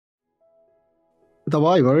The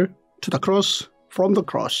Bible to the cross, from the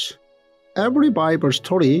cross. Every Bible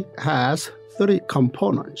story has three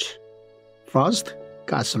components. First,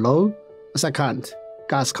 God's law. Second,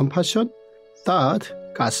 God's compassion. Third,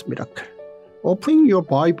 God's miracle. Opening your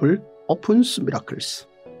Bible opens miracles.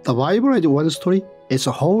 The Bible as one story is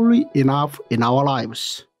wholly enough in our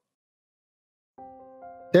lives.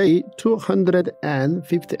 Day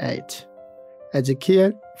 258,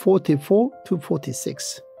 Ezekiel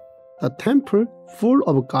 44-46. The temple full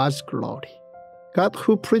of God's glory. God,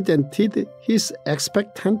 who presented his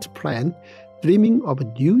expectant plan, dreaming of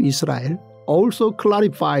new Israel, also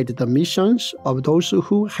clarified the missions of those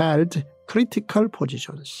who held critical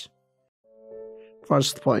positions.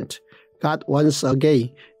 First point, God once again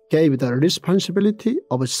gave the responsibility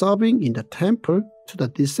of serving in the temple to the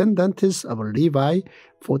descendants of Levi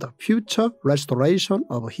for the future restoration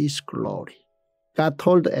of his glory. God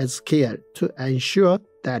told Ezekiel to ensure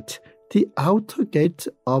that the outer gate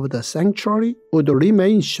of the sanctuary would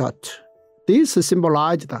remain shut. This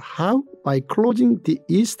symbolized how, by closing the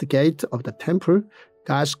east gate of the temple,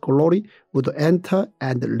 God's glory would enter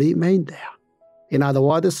and remain there. In other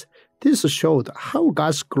words, this showed how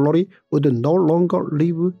God's glory would no longer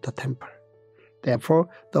leave the temple. Therefore,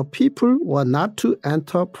 the people were not to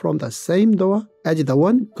enter from the same door as the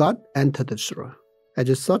one God entered through.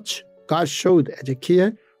 As such, God showed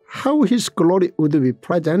Ezekiel how his glory would be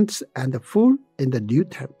present and full in the new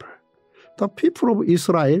temple. The people of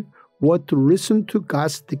Israel were to listen to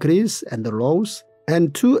God's decrees and laws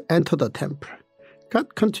and to enter the temple.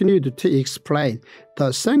 God continued to explain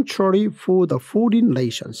the sanctuary for the foreign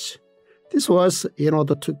nations. This was in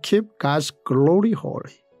order to keep God's glory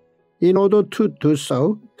holy. In order to do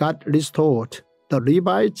so, God restored the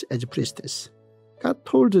Levites as priests. God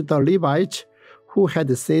told the Levites who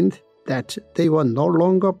had sinned that they were no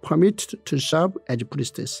longer permitted to serve as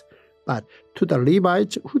priests, but to the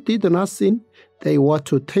Levites who did not sin, they were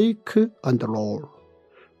to take on the role.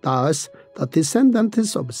 Thus, the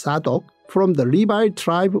descendants of Zadok from the Levite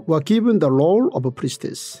tribe were given the role of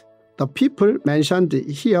priests. The people mentioned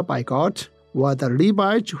here by God were the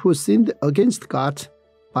Levites who sinned against God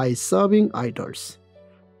by serving idols.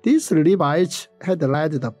 These Levites had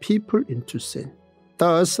led the people into sin.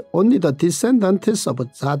 Thus, only the descendants of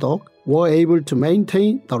Zadok were able to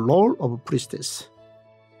maintain the role of priests.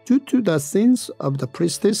 Due to the sins of the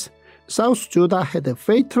priests, South Judah had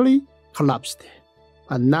fatally collapsed.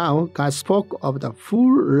 And now God spoke of the full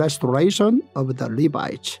restoration of the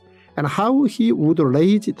Levites and how he would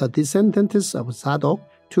raise the descendants of Zadok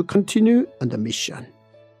to continue on the mission.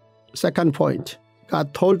 Second point,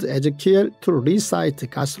 God told Ezekiel to recite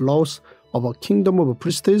God's laws of a kingdom of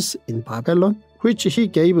priests in Babylon, which he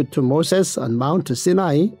gave to Moses on Mount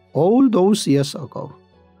Sinai all those years ago.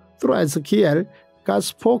 Through Ezekiel, God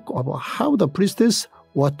spoke of how the priests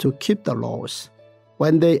were to keep the laws.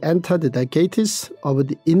 When they entered the gates of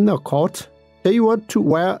the inner court, they were to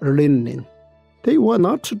wear linen. They were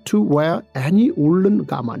not to wear any woolen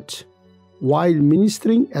garment. While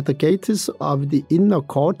ministering at the gates of the inner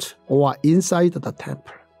court or inside the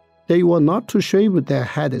temple, they were not to shave their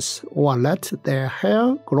heads or let their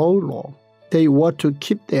hair grow long. They were to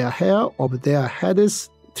keep their hair of their heads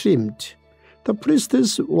trimmed. The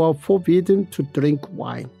priests were forbidden to drink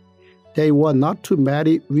wine. They were not to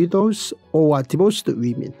marry widows or divorced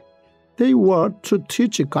women. They were to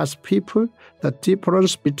teach God's people the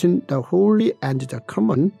difference between the holy and the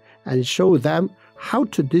common and show them how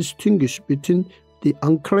to distinguish between the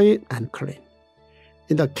unclean and clean.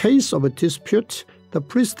 In the case of a dispute, the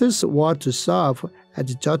priests were to serve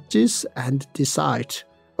as judges and decide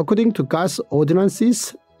according to God's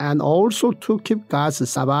ordinances and also to keep God's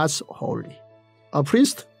Sabbath holy. A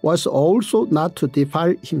priest was also not to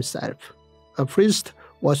defile himself. A priest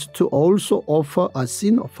was to also offer a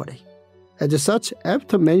sin offering. As such,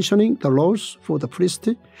 after mentioning the laws for the priest,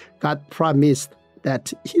 God promised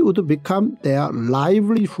that he would become their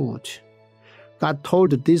livelihood. God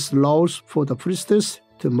told these laws for the priests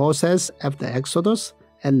to Moses after Exodus,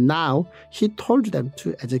 and now he told them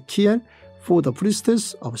to Ezekiel for the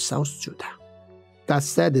priests of South Judah. God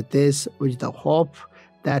said this with the hope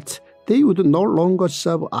that they would no longer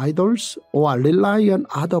serve idols or rely on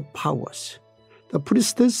other powers. The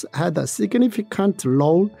priests had a significant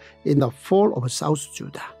role in the fall of South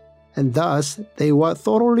Judah, and thus they were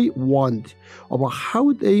thoroughly warned of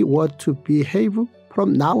how they were to behave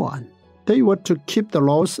from now on. They were to keep the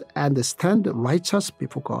laws and stand righteous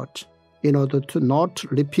before God, in order to not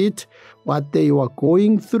repeat what they were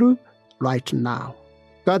going through right now.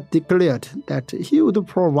 God declared that he would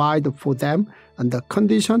provide for them on the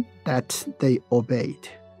condition that they obeyed.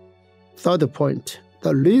 Third point,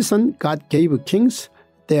 The reason God gave kings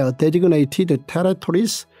their designated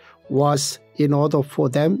territories was in order for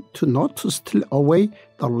them to not to steal away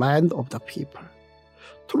the land of the people.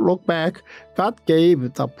 To look back, God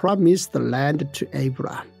gave the promised land to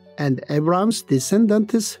Abraham, and Abraham's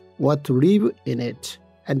descendants were to live in it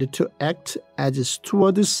and to act as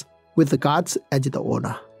stewards with God as the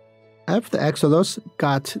owner. After Exodus,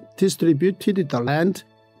 God distributed the land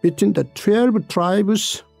between the 12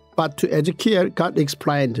 tribes, but to Ezekiel, God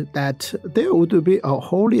explained that there would be a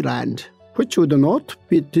holy land which would not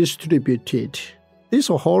be distributed. This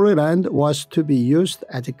holy land was to be used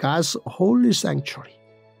as God's holy sanctuary.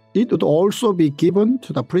 It would also be given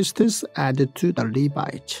to the priests and to the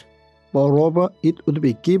Levites. Moreover, it would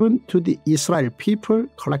be given to the Israel people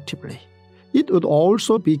collectively. It would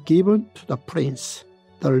also be given to the prince.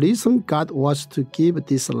 The reason God was to give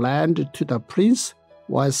this land to the prince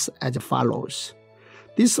was as follows.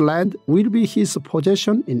 This land will be his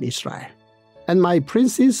possession in Israel, and my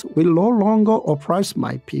princes will no longer oppress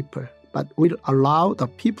my people, but will allow the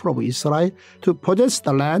people of Israel to possess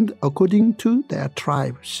the land according to their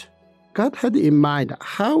tribes. God had in mind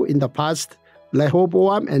how in the past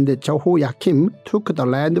Rehoboam and Jehoiakim took the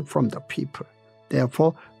land from the people.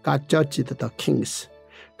 Therefore, God judged the kings.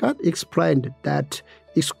 God explained that,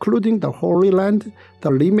 excluding the Holy Land,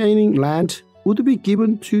 the remaining land would be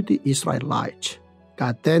given to the Israelites.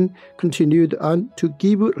 God then continued on to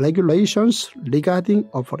give regulations regarding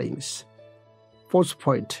offerings. Fourth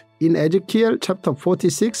point, in Ezekiel chapter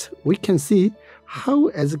 46, we can see how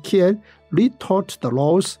Ezekiel retaught the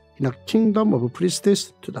laws in a kingdom of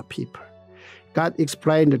priests to the people. God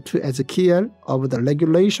explained to Ezekiel of the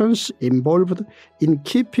regulations involved in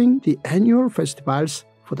keeping the annual festivals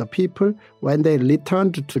for the people when they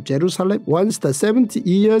returned to Jerusalem once the 70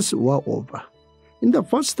 years were over. In the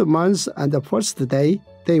first month and the first day,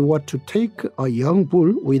 they were to take a young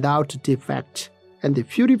bull without defect and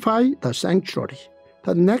purify the sanctuary.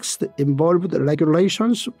 The next involved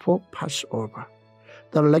regulations for Passover.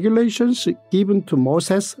 The regulations given to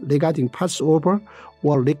Moses regarding Passover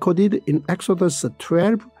were recorded in Exodus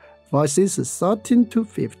 12, verses 13 to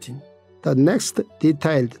 15. The next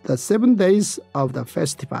detailed the 7 days of the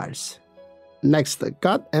festivals. Next,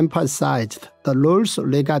 God emphasized the rules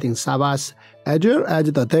regarding Sabbath as well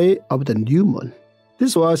as the day of the new moon.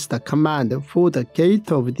 This was the command for the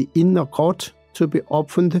gate of the inner court to be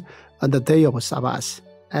opened on the day of Sabbath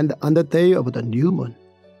and on the day of the new moon.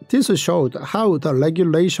 This showed how the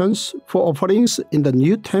regulations for offerings in the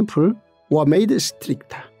new temple were made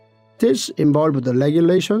stricter. This involved the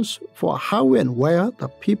regulations for how and where the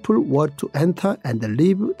people were to enter and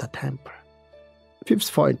leave the temple.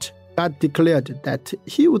 Fifth point, God declared that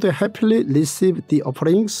he would happily receive the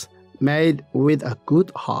offerings made with a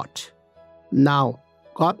good heart. Now,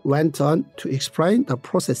 God went on to explain the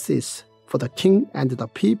processes for the king and the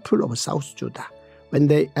people of South Judah when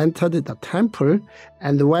they entered the temple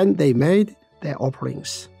and when they made their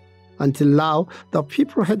offerings. Until now, the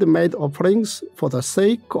people had made offerings for the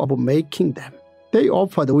sake of making them. They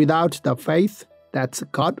offered without the faith that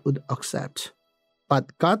God would accept.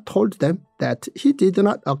 But God told them that he did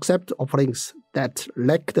not accept offerings that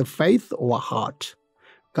lacked faith or heart.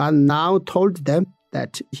 God now told them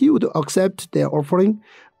that he would accept their offering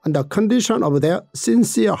on the condition of their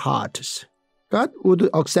sincere hearts. God would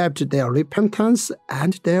accept their repentance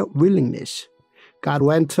and their willingness. God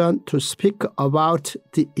went on to speak about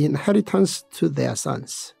the inheritance to their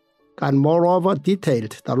sons. God moreover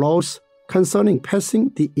detailed the laws concerning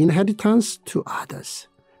passing the inheritance to others.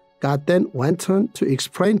 God then went on to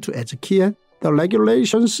explain to Ezekiel the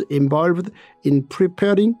regulations involved in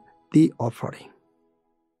preparing the offering.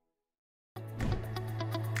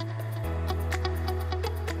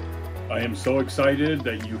 I am so excited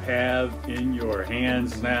that you have in your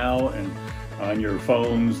hands now and on your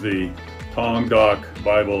phones the Tongdok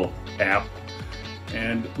Bible App.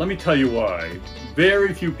 And let me tell you why.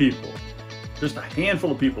 Very few people, just a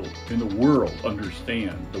handful of people in the world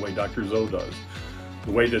understand the way Dr. Zoh does.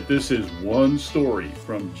 The way that this is one story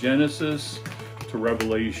from Genesis to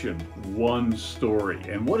Revelation, one story.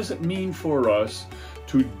 And what does it mean for us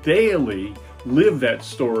to daily live that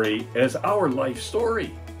story as our life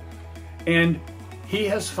story? And he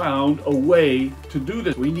has found a way to do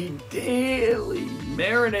this. We need daily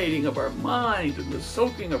marinating of our mind and the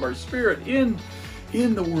soaking of our spirit in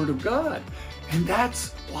the Word of God. And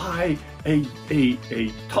that's why a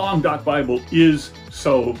Tongdok Bible is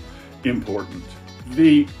so important.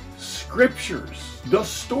 The scriptures, the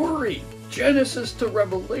story, Genesis to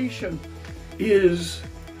Revelation, is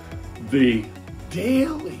the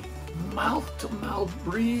daily mouth-to-mouth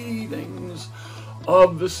breathings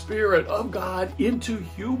of the Spirit of God into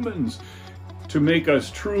humans to make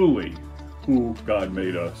us truly who God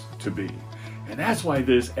made us to be. And that's why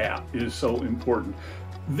this app is so important.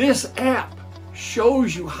 This app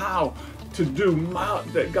shows you how to do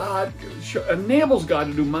enables God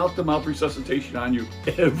to do mouth-to-mouth resuscitation on you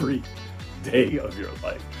every day of your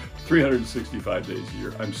life, 365 days a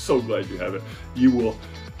year. I'm so glad you have it. You will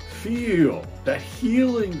feel that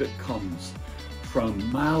healing that comes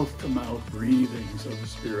from mouth-to-mouth breathings of the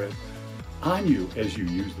Spirit on you as you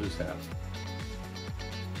use this app.